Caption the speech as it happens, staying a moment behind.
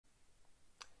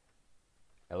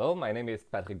Hello, my name is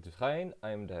Patrick Dufresne.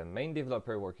 I'm the main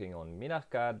developer working on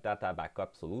Minarca data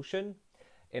backup solution.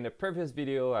 In a previous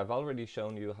video, I've already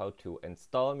shown you how to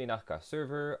install Minarca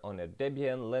server on a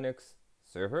Debian Linux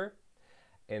server.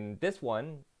 In this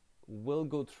one, we'll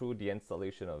go through the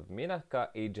installation of Minarca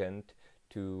agent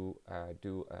to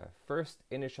do a first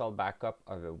initial backup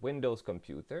of a Windows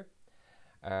computer.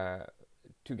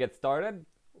 To get started,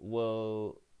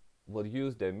 we'll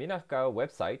use the Minarca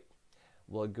website.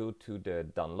 We'll go to the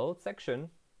download section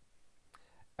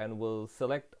and we'll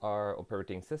select our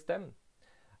operating system.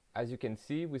 As you can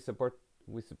see, we support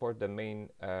the main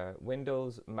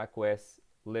Windows, macOS,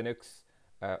 Linux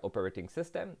operating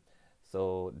system.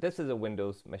 So this is a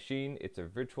Windows machine, it's a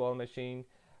virtual machine.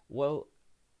 We'll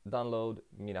download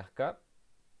Minarca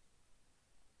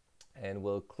and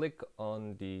we'll click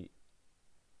on the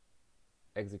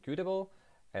executable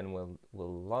and we'll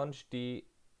launch the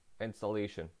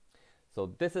installation.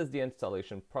 So this is the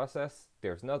installation process.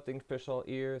 There's nothing special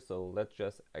here, so let's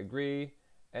just agree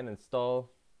and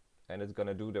install, and it's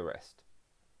gonna do the rest.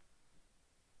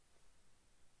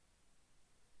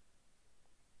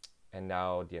 And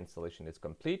now the installation is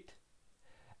complete,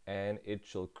 and it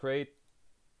should create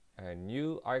a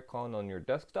new icon on your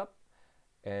desktop,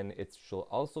 and it should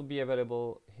also be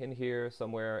available in here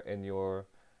somewhere in your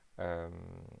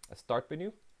start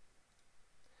menu.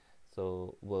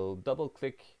 So we'll double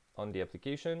click on the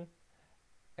application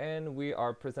and we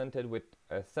are presented with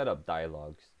a setup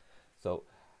dialogues. So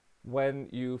when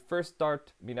you first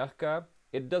start Minarca,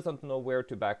 it doesn't know where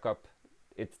to back up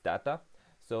its data.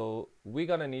 So we're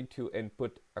gonna need to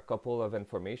input a couple of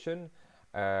information.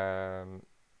 So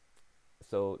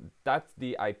that's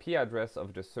the IP address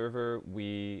of the server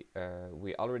we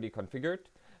already configured.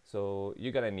 So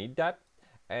you're gonna need that,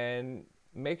 and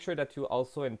make sure that you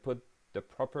also input the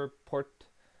proper port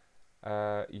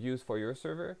used for your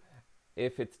server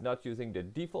if it's not using the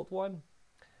default one.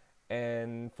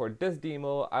 And for this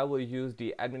demo, I will use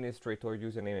the administrator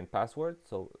username and password,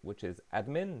 so which is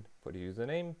admin for the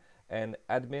username and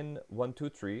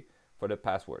admin123 for the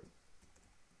password.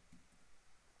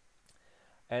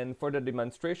 And for the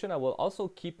demonstration, I will also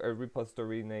keep a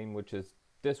repository name, which is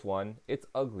this one. It's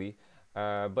ugly,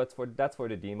 but that's for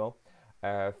the demo.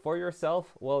 For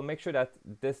yourself, well, make sure that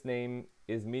this name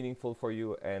is meaningful for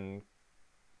you and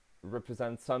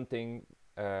represents something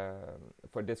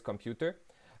for this computer,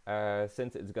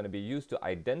 since it's going to be used to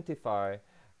identify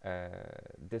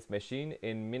this machine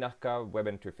in Minarca web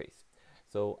interface.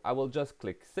 So I will just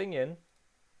click sign in,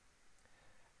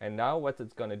 and now what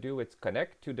it's going to do, it's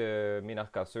connect to the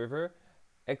Minarca server,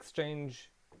 exchange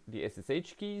the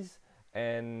SSH keys,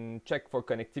 and check for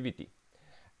connectivity.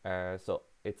 So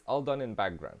it's all done in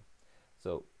background.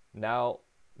 So now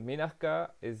Minarca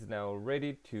is now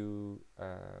ready to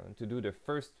do the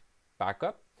first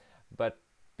backup, but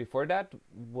before that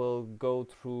we'll go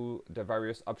through the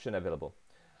various options available.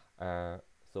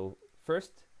 So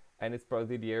first, and it's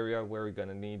probably the area where we're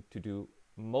gonna need to do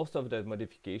most of the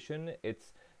modification,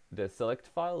 it's the select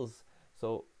files.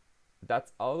 So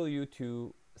that's allow you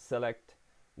to select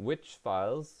which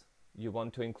files you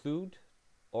want to include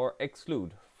or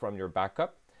exclude from your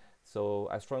backup. So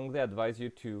I strongly advise you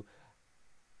to,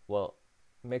 well,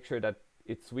 make sure that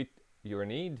it suits your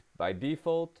need. By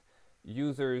default,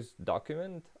 users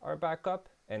document are backup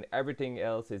and everything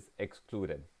else is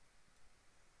excluded.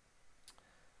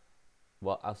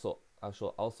 Well, I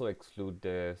shall also exclude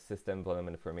the system volume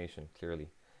information clearly.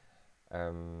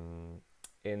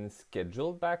 In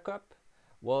scheduled backup,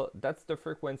 well, that's the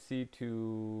frequency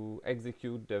to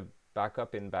execute the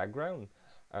backup in background.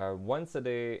 Once a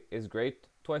day is great,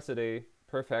 twice a day,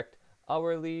 perfect.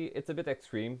 Hourly, it's a bit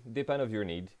extreme, depend of your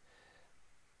need.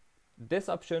 This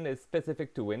option is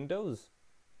specific to Windows,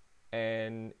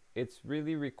 and it's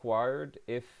really required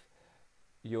if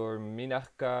your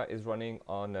Minarca is running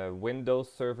on a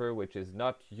Windows server which is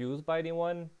not used by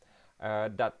anyone,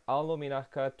 that allow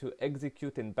Minarca to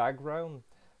execute in background,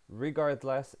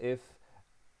 regardless if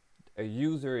a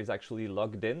user is actually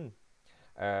logged in.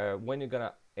 When you're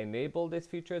gonna enable this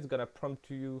feature, it's gonna prompt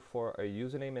you for a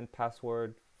username and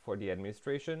password for the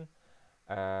administration.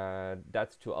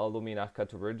 That's to allow Minarca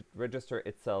to register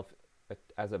itself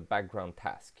as a background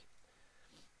task.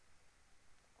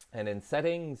 And in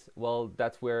settings, well,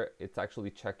 that's where it's actually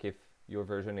check if your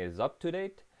version is up to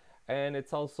date. And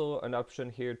it's also an option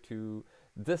here to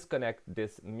disconnect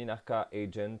this Minarca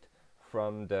agent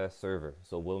from the server.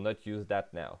 So we'll not use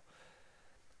that now.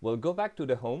 We'll go back to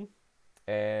the home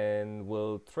and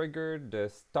we'll trigger the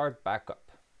start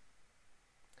backup.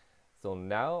 So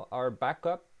now our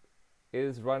backup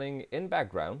is running in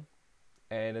background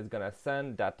and it's gonna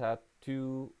send data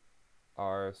to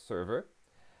our server.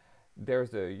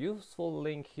 There's a useful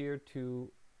link here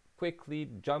to quickly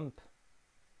jump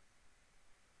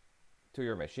to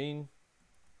your machine.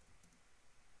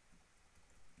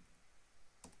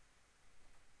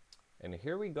 And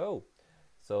here we go.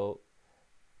 So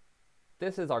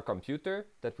this is our computer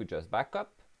that we just back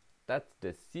up. That's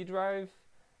the C drive.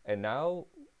 And now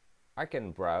I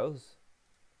can browse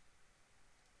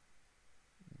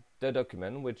the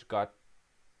document which got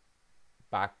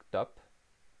backed up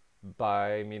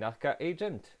by Minarca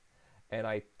agent. And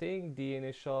I think the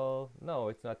initial, no,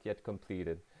 it's not yet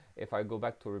completed. If I go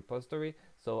back to repository,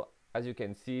 so as you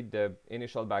can see, the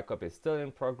initial backup is still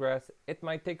in progress. It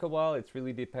might take a while. It's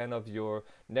really depend of your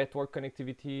network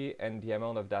connectivity and the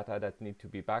amount of data that need to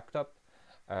be backed up.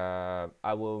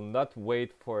 I will not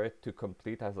wait for it to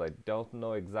complete as I don't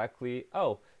know exactly.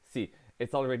 Oh, see,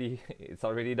 it's already it's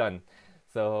already done.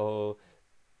 So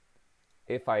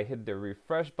if I hit the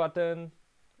refresh button,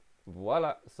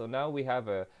 voila. So now we have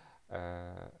a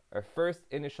first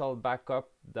initial backup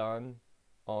done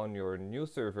on your new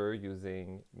server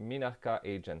using Minarca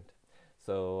agent.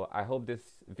 So I hope this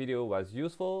video was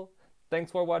useful.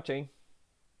 Thanks for watching.